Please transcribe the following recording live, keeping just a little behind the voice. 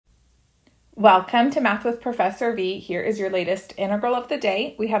Welcome to Math with Professor V. Here is your latest integral of the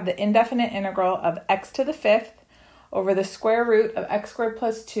day. We have the indefinite integral of x to the fifth over the square root of x squared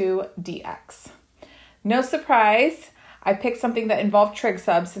plus 2 dx. No surprise, I picked something that involved trig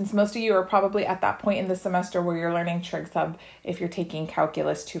sub since most of you are probably at that point in the semester where you're learning trig sub if you're taking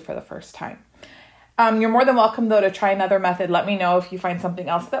calculus 2 for the first time. You're more than welcome though to try another method. Let me know if you find something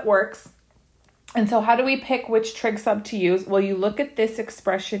else that works. And so how do we pick which trig sub to use? Well, you look at this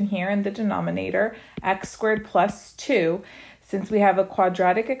expression here in the denominator, x squared plus 2. Since we have a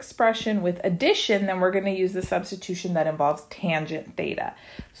quadratic expression with addition, then we're going to use the substitution that involves tangent theta.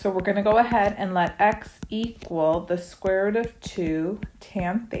 So we're going to go ahead and let x equal the square root of 2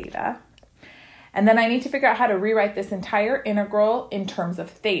 tan theta. And then I need to figure out how to rewrite this entire integral in terms of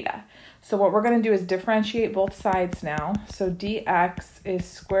theta. So what we're going to do is differentiate both sides now. So dx is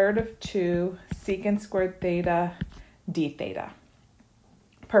square root of 2 secant squared theta d theta.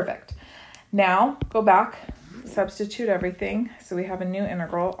 Perfect. Now go back, substitute everything. So we have a new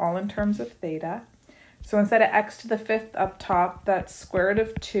integral all in terms of theta. So instead of x to the fifth up top, that's square root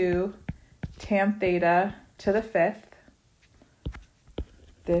of 2 tan theta to the fifth.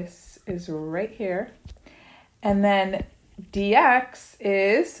 This is right here. And then dx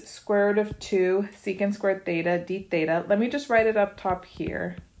is square root of 2 secant squared theta d theta. Let me just write it up top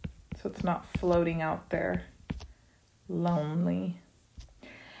here so it's not floating out there lonely.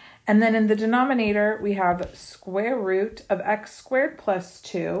 And then in the denominator, we have square root of x squared plus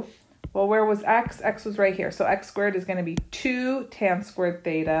 2. Well, where was x? X was right here. So x squared is going to be 2 tan squared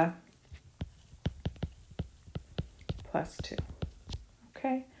theta plus 2.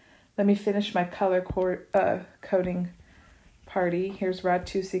 Okay, let me finish my color coding party. Here's rad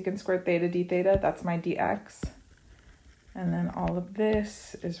 2 secant squared theta d theta. That's my dx. And then all of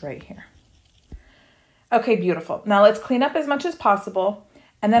this is right here. Okay, beautiful. Now let's clean up as much as possible.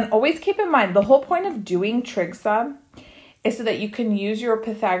 And then always keep in mind, the whole point of doing trig sub is so that you can use your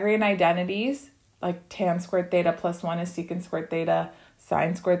Pythagorean identities, like tan squared theta plus 1 is secant squared theta,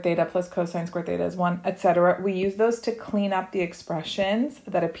 sine squared theta plus cosine squared theta is 1, etc. We use those to clean up the expressions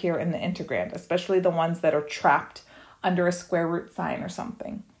that appear in the integrand, especially the ones that are trapped under a square root sign or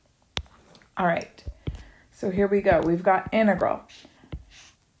something. All right, so here we go. We've got integral.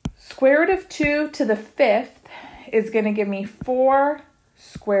 Square root of 2 to the fifth is going to give me 4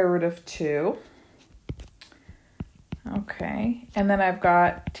 square root of 2. Okay, and then I've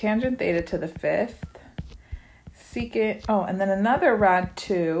got tangent theta to the fifth, secant, oh, and then another rad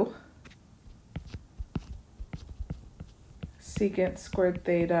 2 secant squared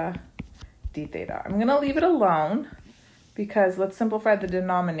theta d theta. I'm going to leave it alone because let's simplify the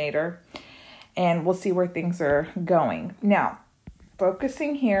denominator and we'll see where things are going. Now,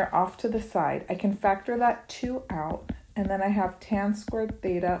 focusing here off to the side, I can factor that 2 out, and then I have tan squared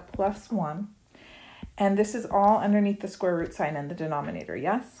theta plus 1. And this is all underneath the square root sign in the denominator,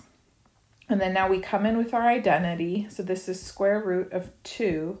 yes? And then now we come in with our identity. So this is square root of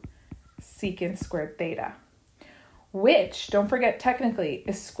 2 secant squared theta, which, don't forget technically,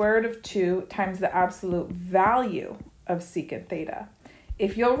 is square root of 2 times the absolute value of secant theta.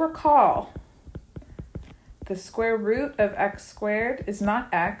 If you'll recall, the square root of x squared is not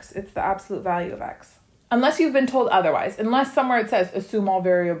x, it's the absolute value of x. Unless you've been told otherwise, unless somewhere it says assume all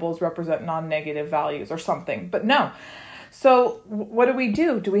variables represent non-negative values or something, but no. So what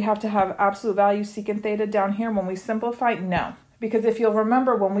do? Do we have to have absolute value secant theta down here when we simplify? No, because if you'll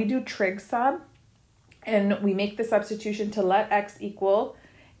remember when we do trig sub and we make the substitution to let x equal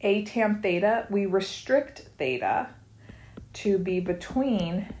a tan theta, we restrict theta to be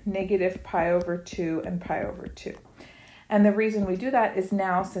between negative pi over 2 and pi over 2. And the reason we do that is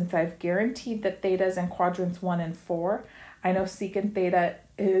now, since I've guaranteed that theta is in quadrants 1 and 4, I know secant theta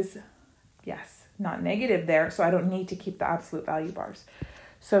is, yes, not negative there, so I don't need to keep the absolute value bars.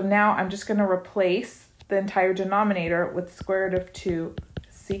 So now I'm just going to replace the entire denominator with square root of 2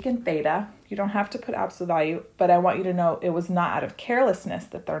 secant theta. You don't have to put absolute value, but I want you to know it was not out of carelessness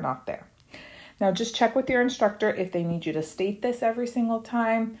that they're not there. Now just check with your instructor if they need you to state this every single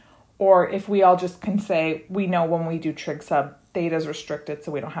time, or if we all just can say, we know when we do trig sub, theta is restricted,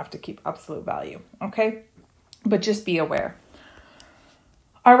 so we don't have to keep absolute value, okay? But just be aware.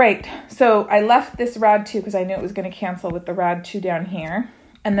 All right, so I left this rad 2 because I knew it was going to cancel with the rad 2 down here.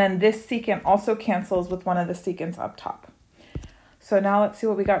 And then this secant also cancels with one of the secants up top. So now let's see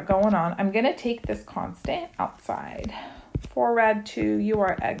what we got going on. I'm going to take this constant outside. For rad 2, you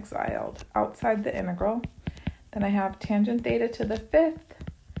are exiled outside the integral. Then I have tangent theta to the fifth,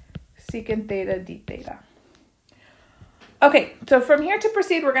 secant theta d theta. Okay, so from here to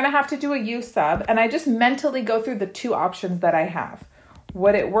proceed, we're going to have to do a u sub, and I just mentally go through the two options that I have.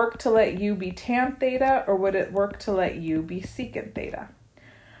 Would it work to let u be tan theta, or would it work to let u be secant theta?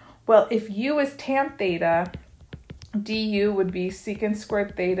 Well, if u is tan theta, du would be secant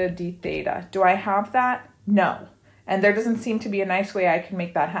squared theta d theta. Do I have that? No. And there doesn't seem to be a nice way I can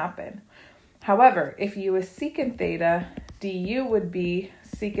make that happen. However, if u is secant theta, du would be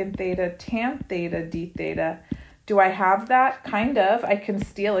secant theta tan theta d theta. Do I have that? Kind of. I can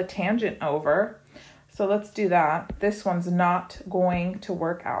steal a tangent over. So let's do that. This one's not going to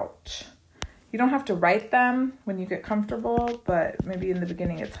work out. You don't have to write them when you get comfortable, but maybe in the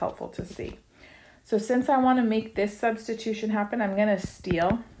beginning it's helpful to see. So since I want to make this substitution happen, I'm going to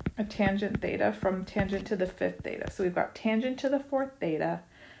steal a tangent theta from tangent to the 5th theta. So we've got tangent to the 4th theta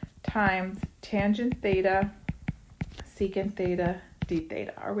times tangent theta secant theta d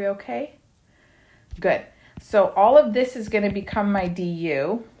theta. Are we okay? Good. So all of this is going to become my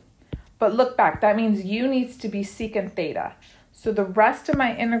du. But look back, that means u needs to be secant theta. So the rest of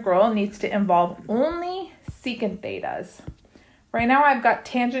my integral needs to involve only secant thetas. Right now I've got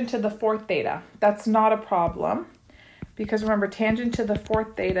tangent to the 4th theta. That's not a problem because remember tangent to the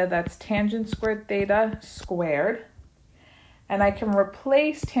 4th theta, that's tangent squared theta squared. And I can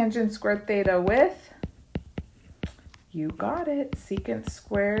replace tangent squared theta with, you got it, secant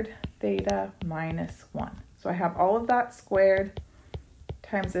squared theta minus 1. So I have all of that squared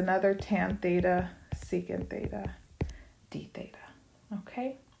times another tan theta secant theta d theta.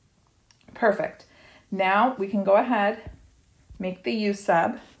 Okay, perfect. Now we can go ahead, make the u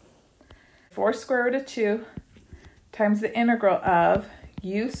sub. 4 square root of 2 times the integral of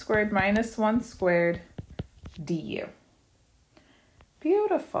u squared minus 1 squared du.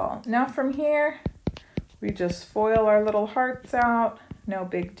 Beautiful. Now from here, we just FOIL our little hearts out. No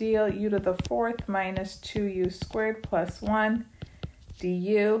big deal. U to the 4th minus 2u squared plus 1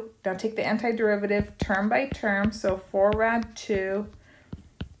 du. Now take the antiderivative term by term. So 4 rad 2,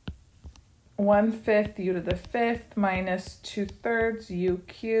 1/5 u to the 5th minus 2/3 u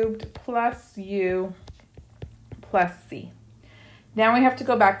cubed plus u plus c. Now we have to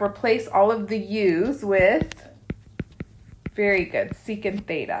go back, replace all of the u's with, very good, secant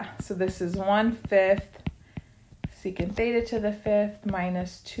theta. So this is 1/5 secant theta to the 5th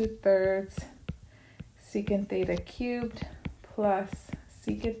minus 2/3 secant theta cubed plus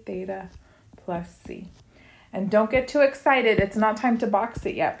secant theta plus c. And don't get too excited. It's not time to box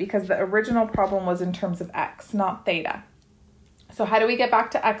it yet because the original problem was in terms of x, not theta. So how do we get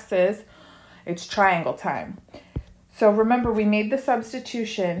back to x's? It's triangle time. So remember, we made the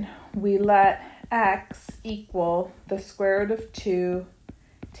substitution. We let x equal the square root of 2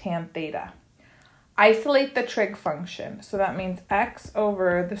 tan theta. Isolate the trig function. So that means x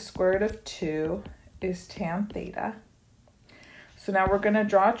over the square root of 2 is tan theta. So now we're going to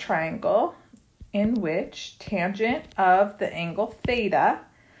draw a triangle in which tangent of the angle theta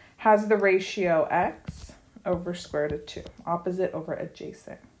has the ratio x over square root of 2, opposite over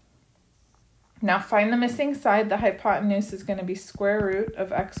adjacent. Now find the missing side. The hypotenuse is going to be square root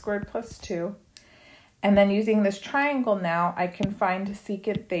of x squared plus 2. And then using this triangle now, I can find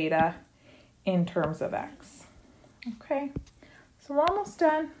secant theta in terms of x. Okay, so we're almost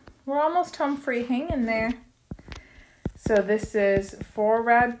done. We're almost home free. Hang in there. So this is 4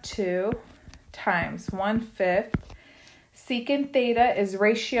 rad 2 times 1/5. Secant theta is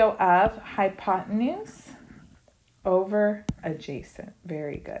ratio of hypotenuse over adjacent.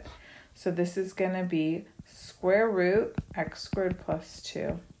 Very good. So this is going to be square root x squared plus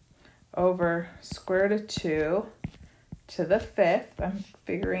 2 over square root of 2 to the 5th. I'm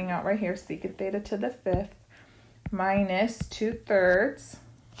figuring out right here, secant theta to the 5th minus 2/3.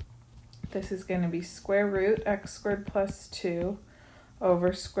 This is going to be square root x squared plus 2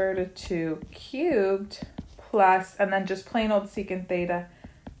 over square root of 2 cubed plus, and then just plain old secant theta,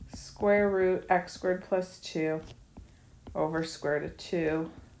 square root x squared plus 2 over square root of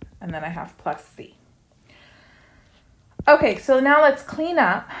 2, and then I have plus c. Okay, so now let's clean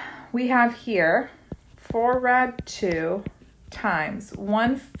up. We have here 4 rad 2 times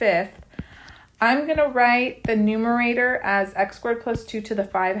 1/5. I'm going to write the numerator as x squared plus 2 to the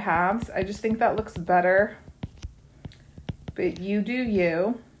 5 halves. I just think that looks better. But you do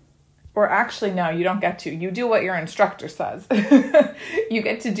you. Or actually, no, you don't get to. You do what your instructor says. You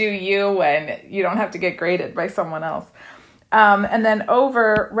get to do you when you don't have to get graded by someone else. And then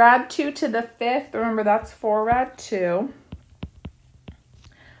over rad 2 to the 5th, remember that's 4 rad 2,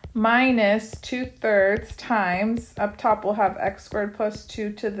 minus 2/3 times, up top we'll have x squared plus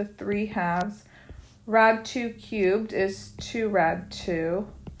 2 to the 3 halves. Rad 2 cubed is 2 rad 2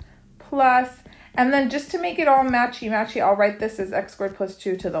 plus, And then just to make it all matchy-matchy, I'll write this as x squared plus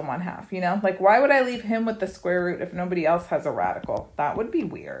 2 to the 1/2, you know? Like, why would I leave him with the square root if nobody else has a radical? That would be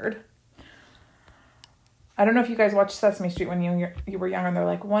weird. I don't know if you guys watched Sesame Street when you were younger, and they're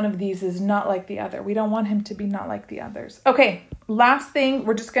like, one of these is not like the other. We don't want him to be not like the others. Okay, last thing,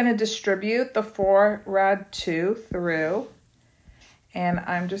 we're just going to distribute the 4 rad 2 through. And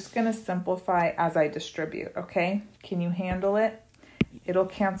I'm just going to simplify as I distribute, okay? Can you handle it? It'll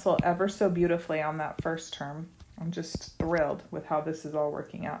cancel ever so beautifully on that first term. I'm just thrilled with how this is all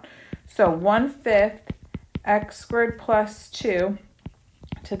working out. So 1/5 x squared plus 2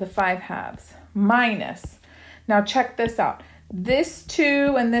 to the 5/2 minus. Now check this out. This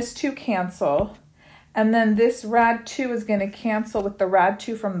 2 and this 2 cancel. And then this rad 2 is going to cancel with the rad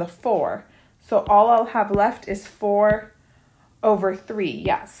 2 from the 4. So all I'll have left is 4/3,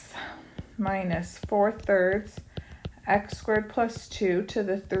 yes. Minus 4/3 x squared plus 2 to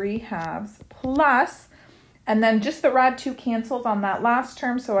the 3/2 plus, and then just the rad 2 cancels on that last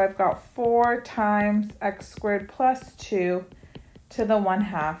term, so I've got 4 times x squared plus 2 to the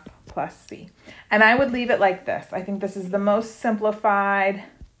 1/2 plus c. And I would leave it like this. I think this is the most simplified.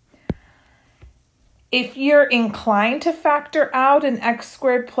 If you're inclined to factor out an x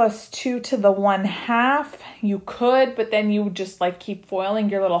squared plus 2 to the 1/2, you could, but then you just like keep foiling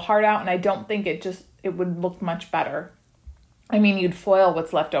your little heart out, and I don't think it would look much better. I mean, you'd foil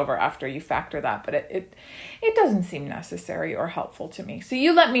what's left over after you factor that, but it doesn't seem necessary or helpful to me. So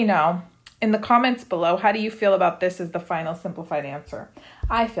you let me know in the comments below, how do you feel about this as the final simplified answer?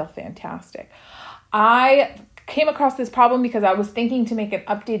 I feel fantastic. I came across this problem because I was thinking to make an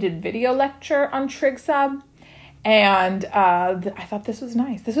updated video lecture on Trig Sub, and I thought this was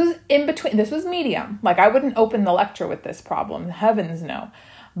nice. This was in between. This was medium. Like, I wouldn't open the lecture with this problem. Heavens no.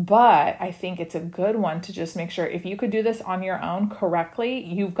 But I think it's a good one to just make sure if you could do this on your own correctly,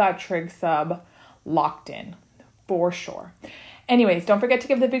 you've got Trig Sub locked in for sure. Anyways, don't forget to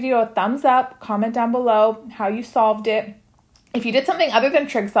give the video a thumbs up, comment down below how you solved it. If you did something other than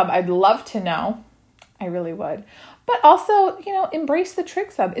Trig Sub, I'd love to know. I really would. But also, you know, embrace the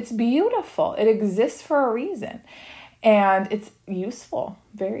Trig Sub. It's beautiful. It exists for a reason. And it's useful,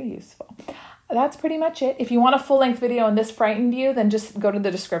 very useful. That's pretty much it. If you want a full-length video and this frightened you, then just go to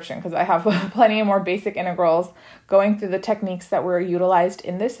the description because I have plenty of more basic integrals going through the techniques that were utilized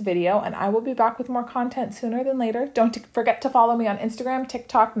in this video, and I will be back with more content sooner than later. Don't forget to follow me on Instagram,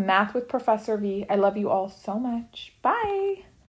 TikTok, Math with Professor V. I love you all so much. Bye!